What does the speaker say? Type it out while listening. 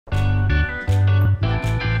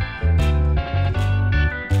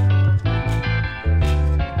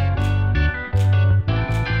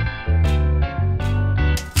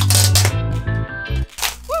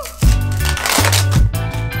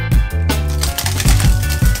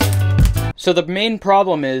So the main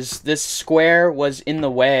problem is this square was in the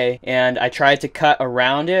way, and I tried to cut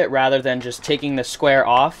around it rather than just taking the square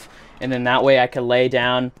off, and then that way I could lay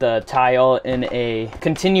down the tile in a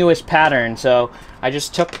continuous pattern. So I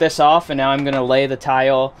just took this off, and now I'm gonna lay the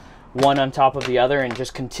tile one on top of the other and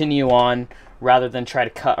just continue on rather than try to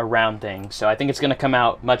cut around things. So I think it's gonna come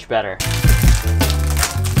out much better.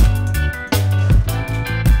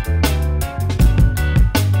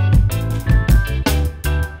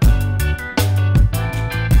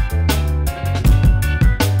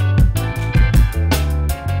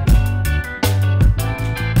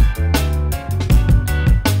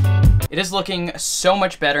 It is looking so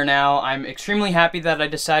much better now. I'm extremely happy that I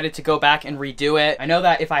decided to go back and redo it. I know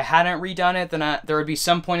that if I hadn't redone it, then there would be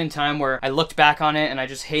some point in time where I looked back on it and I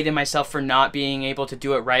just hated myself for not being able to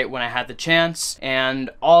do it right when I had the chance. And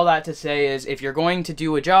all that to say is, if you're going to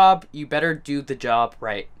do a job, you better do the job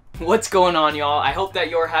right. What's going on, y'all? I hope that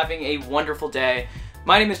you're having a wonderful day.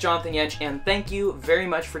 My name is Jonathan Yench, and thank you very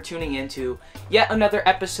much for tuning in to yet another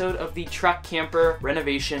episode of the Truck Camper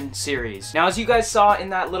Renovation series. Now, as you guys saw in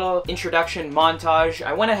that little introduction montage,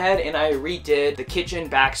 I went ahead and I redid the kitchen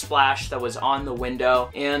backsplash that was on the window,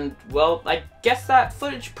 and well, I guess that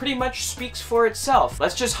footage pretty much speaks for itself.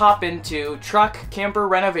 Let's just hop into Truck Camper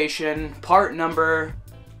Renovation part number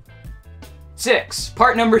 6.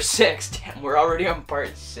 Part number 6. Damn, we're already on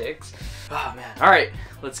part 6. Oh man. All right,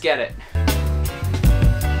 let's get it.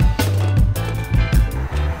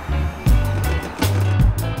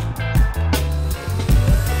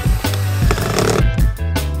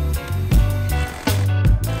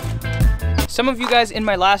 Some of you guys in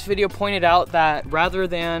my last video pointed out that rather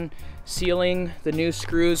than sealing the new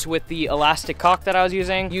screws with the elastic caulk that I was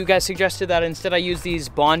using, you guys suggested that instead I use these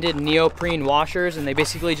bonded neoprene washers, and they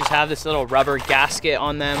basically just have this little rubber gasket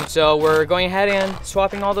on them. So we're going ahead and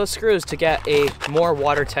swapping all those screws to get a more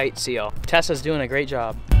watertight seal. Tessa's doing a great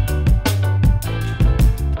job.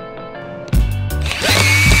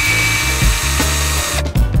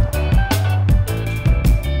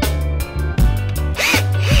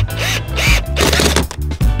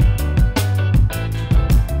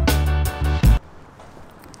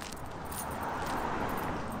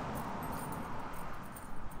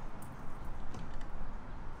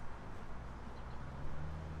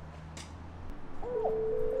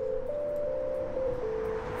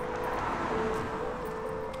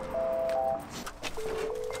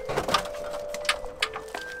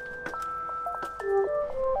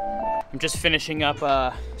 I'm just finishing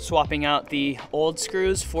up swapping out the old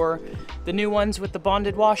screws for the new ones with the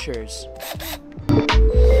bonded washers.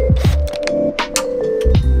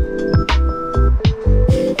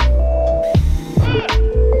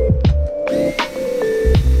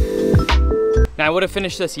 Now, I would have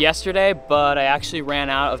finished this yesterday, but I actually ran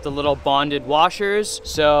out of the little bonded washers,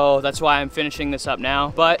 so that's why I'm finishing this up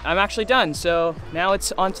now. But I'm actually done, so now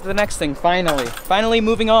it's on to the next thing, finally. Finally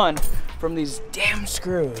moving on from these damn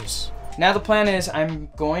screws. Now the plan is I'm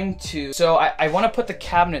going to, I want to put the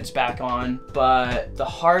cabinets back on, but the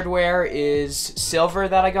hardware is silver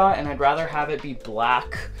that I got, and I'd rather have it be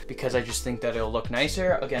black because I just think that it'll look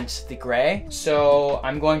nicer against the gray. So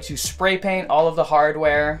I'm going to spray paint all of the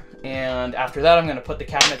hardware, and after that I'm going to put the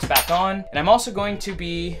cabinets back on. And I'm also going to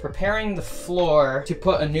be preparing the floor to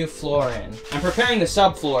put a new floor in. I'm preparing the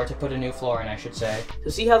subfloor to put a new floor in, I should say.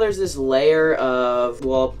 So see how there's this layer of,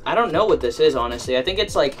 well, I don't know what this is, honestly. I think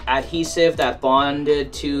it's like adhesive that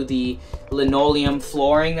bonded to the linoleum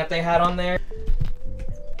flooring that they had on there.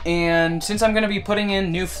 And since I'm gonna be putting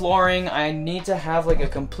in new flooring, I need to have like a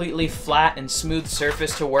completely flat and smooth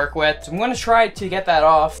surface to work with. So I'm gonna try to get that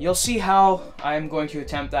off. You'll see how I'm going to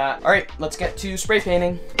attempt that. All right, let's get to spray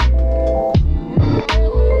painting.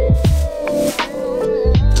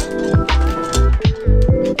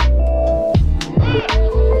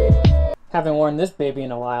 Haven't worn this baby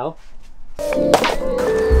in a while.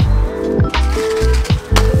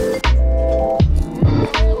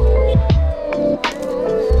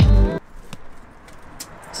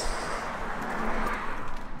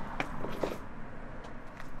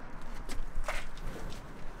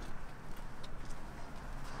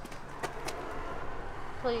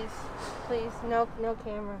 Please, please, no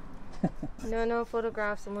camera. No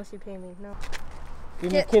photographs unless you pay me. No.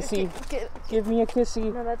 Give me a kissy. Give me a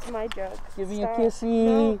kissy. No, that's my joke. Give me a kissy.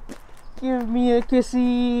 No. Give me a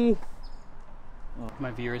kissy. Well,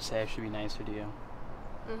 my viewers say I should be nicer to you.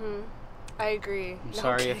 I agree. I'm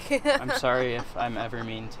sorry if I'm ever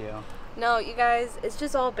mean to you. No, you guys, it's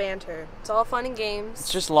just all banter. It's all fun and games.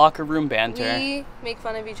 It's just locker room banter. We make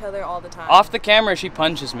fun of each other all the time. Off the camera, she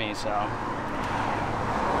punches me, so.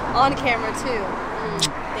 On camera, too.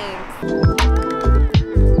 Thanks.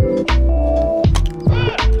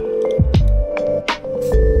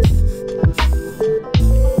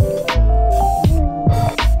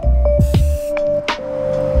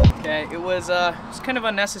 kind of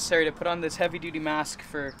unnecessary to put on this heavy-duty mask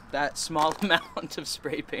for that small amount of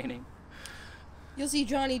spray painting. You'll see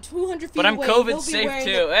Johnny 200 feet but I'm away. COVID safe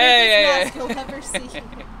too. The Hey, mask you'll ever see.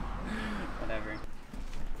 Whatever.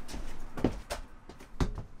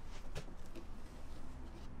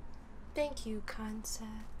 Thank you, kind sir.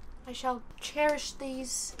 I shall cherish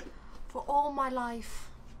these for all my life.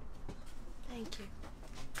 Thank you.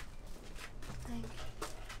 Thank you.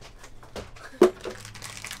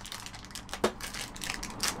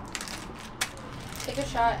 Take a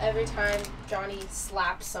shot every time Johnny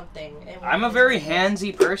slaps something. And I'm a very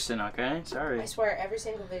handsy person, okay? Sorry. I swear, every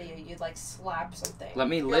single video you'd like slap something. Let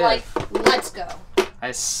me You're live. like, let's go.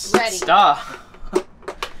 Ready. Stop.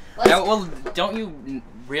 Well, don't you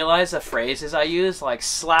realize the phrases I use? Like,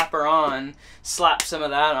 slap her on, slap some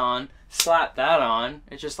of that on, slap that on.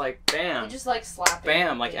 It's just like, bam. You just like slapping.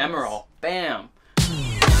 Bam, like Emerald. Bam.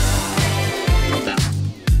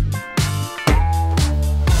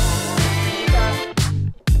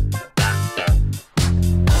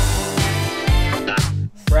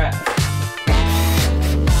 Fret.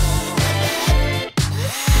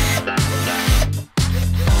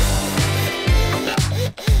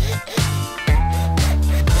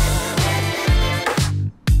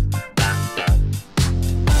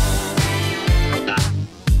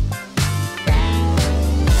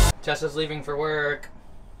 Tessa's leaving for work.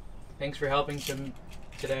 Thanks for helping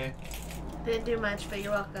today. Didn't do much, but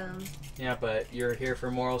you're welcome. Yeah, but you're here for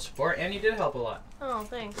moral support, and you did help a lot. Oh,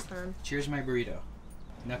 thanks, man. Cheers, my burrito.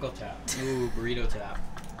 Knuckle tap. Ooh, burrito tap.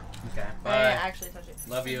 Okay, I bye. didn't actually touch it.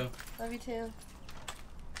 Love you. Love you too.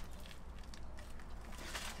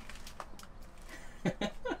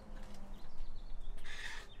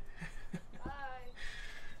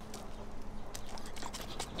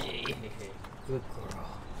 Good girl.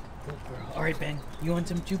 Good girl. All right, Ben. You want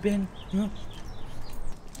some too, Ben? Huh?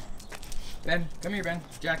 Ben, come here, Ben.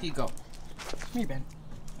 Jackie, go. Come here, Ben.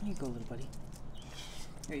 Here you go, little buddy.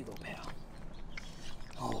 Here you go, pal.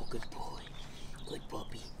 Oh, good boy. Good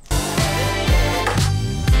puppy.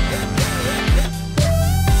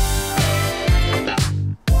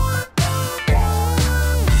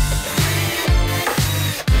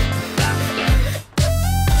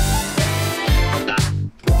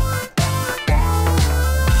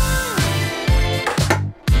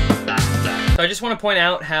 So I just want to point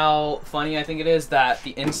out how funny I think it is that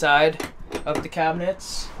the inside of the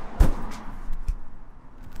cabinets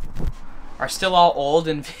are still all old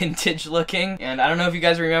and vintage looking. And I don't know if you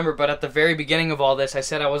guys remember, but at the very beginning of all this, I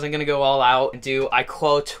said I wasn't gonna go all out and do, I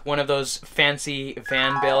quote, one of those fancy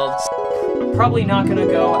van builds. I'm probably not gonna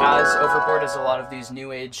go as overboard as a lot of these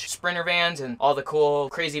new age Sprinter vans and all the cool,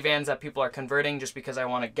 crazy vans that people are converting, just because I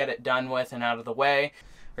want to get it done with and out of the way,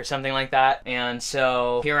 or something like that. And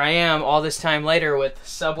so here I am all this time later with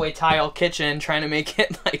subway tile kitchen trying to make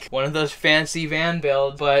it like one of those fancy van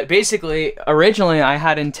builds. But basically, originally I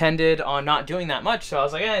had intended on not doing that much, so I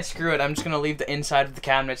was like, eh, screw it, I'm just gonna leave the inside of the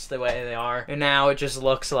cabinets the way they are. And now it just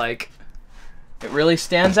looks like it really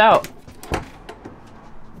stands out.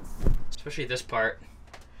 Especially this part.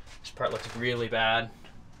 This part looks really bad.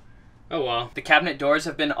 Oh well. The cabinet doors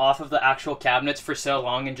have been off of the actual cabinets for so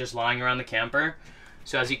long and just lying around the camper.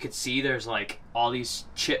 So as you can see, there's like all these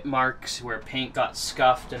chip marks where paint got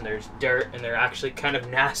scuffed, and there's dirt, and they're actually kind of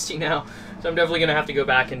nasty now. So I'm definitely gonna have to go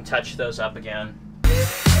back and touch those up again.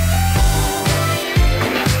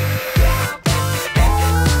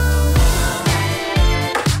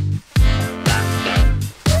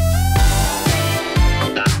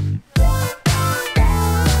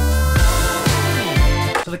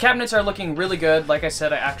 So the cabinets are looking really good. Like I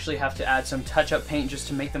said, I actually have to add some touch-up paint just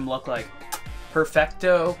to make them look like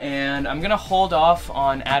perfecto, and I'm gonna hold off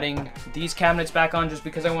on adding these cabinets back on just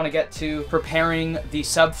because I want to get to preparing the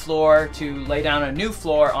subfloor to lay down a new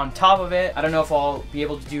floor on top of it. I don't know if I'll be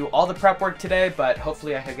able to do all the prep work today, but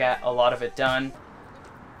hopefully I can get a lot of it done.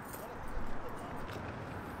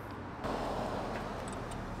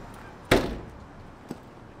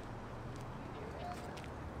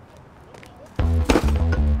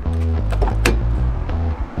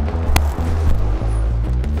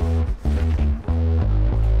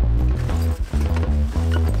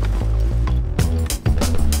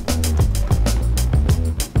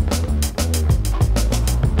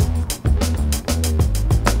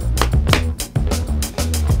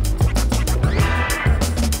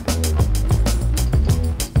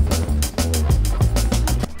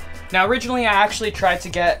 Now originally I actually tried to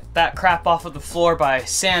get that crap off of the floor by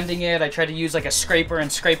sanding it. I tried to use like a scraper and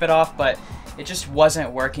scrape it off, but it just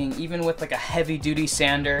wasn't working. Even with like a heavy duty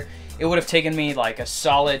sander, it would have taken me like a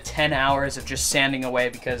solid 10 hours of just sanding away,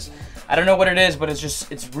 because I don't know what it is, but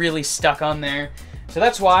it's really stuck on there. So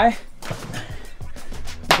that's why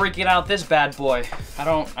I'm breaking out this bad boy. I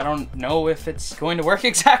don't know if it's going to work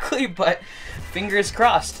exactly, but fingers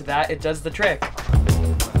crossed that it does the trick.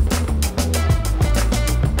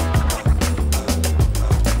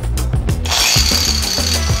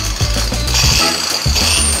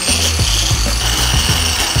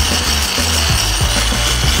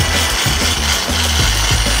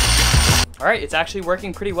 All right, it's actually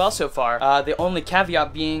working pretty well so far. The only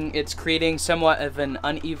caveat being it's creating somewhat of an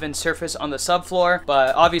uneven surface on the subfloor,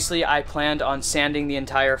 but obviously I planned on sanding the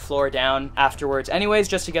entire floor down afterwards anyways,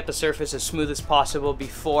 just to get the surface as smooth as possible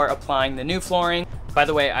before applying the new flooring. By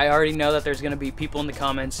the way, I already know that there's gonna be people in the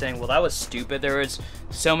comments saying, well, that was stupid. There was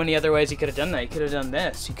so many other ways you could have done that. You could have done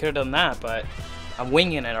this, you could have done that, but I'm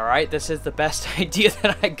winging it, all right? This is the best idea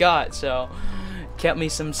that I got, so cut me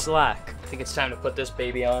some slack. I think it's time to put this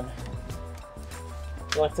baby on.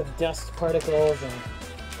 Lots of dust particles and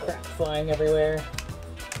crap flying everywhere.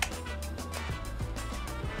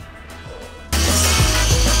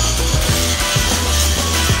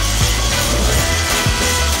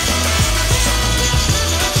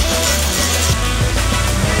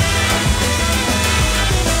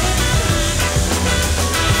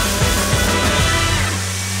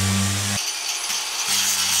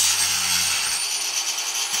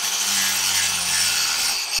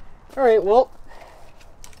 All right, well,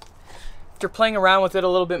 after playing around with it a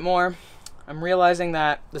little bit more, I'm realizing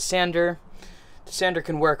that the sander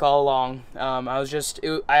can work all along.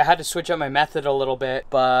 I had to switch up my method a little bit,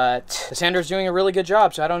 but the sander's doing a really good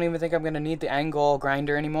job, so I don't even think I'm gonna need the angle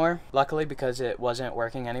grinder anymore, luckily, because it wasn't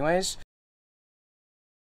working anyways.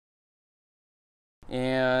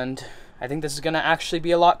 And I think this is gonna actually be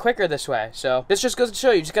a lot quicker this way. So this just goes to show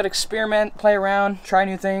you just gotta experiment, play around, try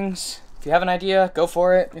new things. If you have an idea, go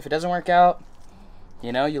for it. If it doesn't work out,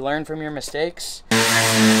 you know, you learn from your mistakes.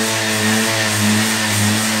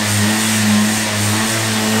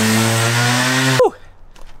 Whew.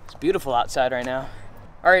 It's beautiful outside right now.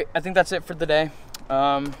 All right, I think that's it for the day.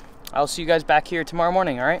 I'll see you guys back here tomorrow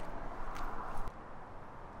morning, all right?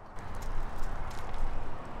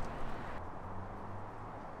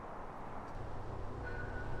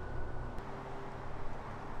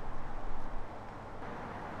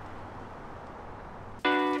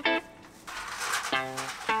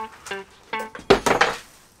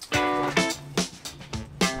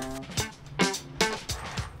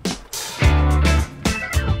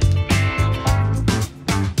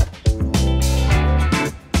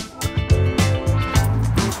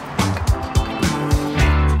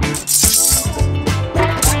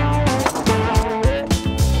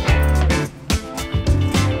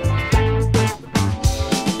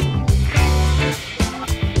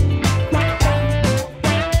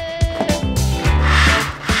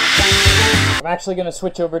 I'm actually going to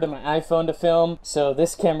switch over to my iPhone to film so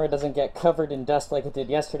this camera doesn't get covered in dust like it did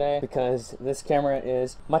yesterday, because this camera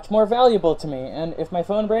is much more valuable to me, and if my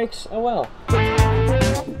phone breaks, oh well.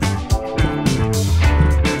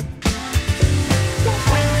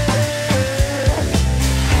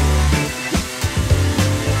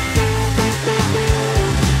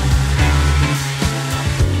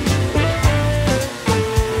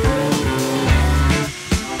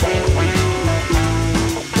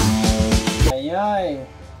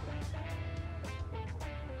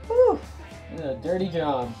 Whew. This is a dirty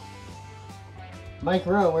job. Mike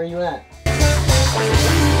Rowe, where are you at?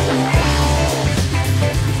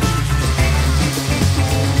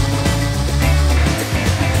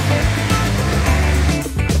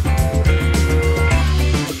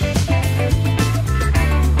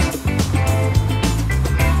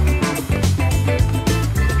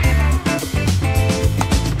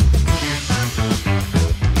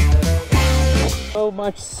 So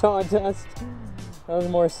much sawdust. That was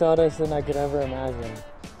more sawdust than I could ever imagine.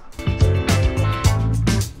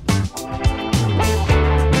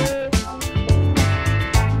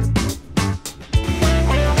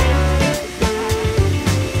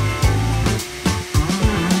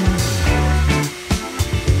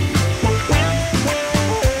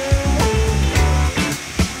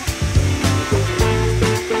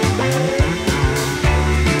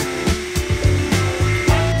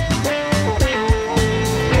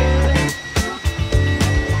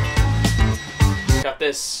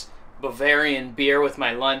 This Bavarian beer with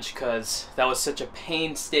my lunch because that was such a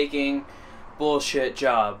painstaking bullshit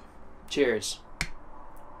job. Cheers.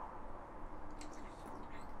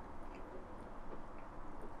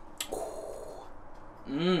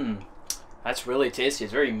 That's really tasty.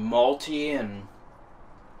 It's very malty and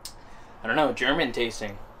I don't know, German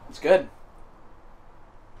tasting. It's good.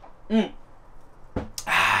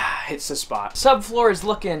 Hits the spot. Subfloor is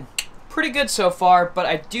looking pretty good so far, but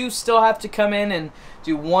I do still have to come in and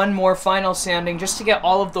do one more final sanding just to get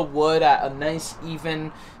all of the wood at a nice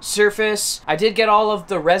even surface. I did get all of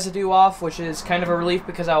the residue off, which is kind of a relief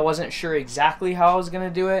because I wasn't sure exactly how I was gonna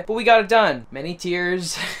do it, but we got it done. Many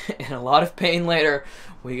tears and a lot of pain later,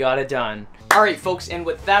 we got it done. Alright folks, and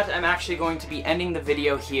with that, I'm actually going to be ending the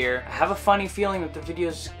video here. I have a funny feeling that the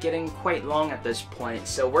video's getting quite long at this point,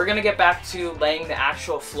 so we're gonna get back to laying the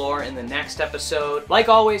actual floor in the next episode. Like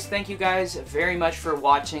always, thank you guys very much for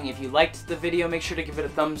watching. If you liked the video, make sure to give it a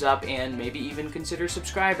thumbs up and maybe even consider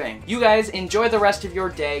subscribing. You guys enjoy the rest of your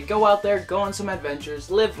day. Go out there, go on some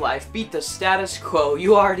adventures, live life, beat the status quo.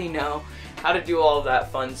 You already know how to do all of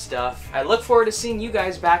that fun stuff. I look forward to seeing you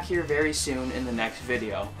guys back here very soon in the next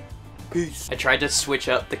video. Peace. I tried to switch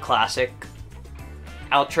up the classic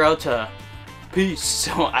outro to peace,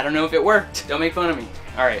 so I don't know if it worked. Don't make fun of me.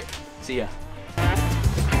 Alright, see ya.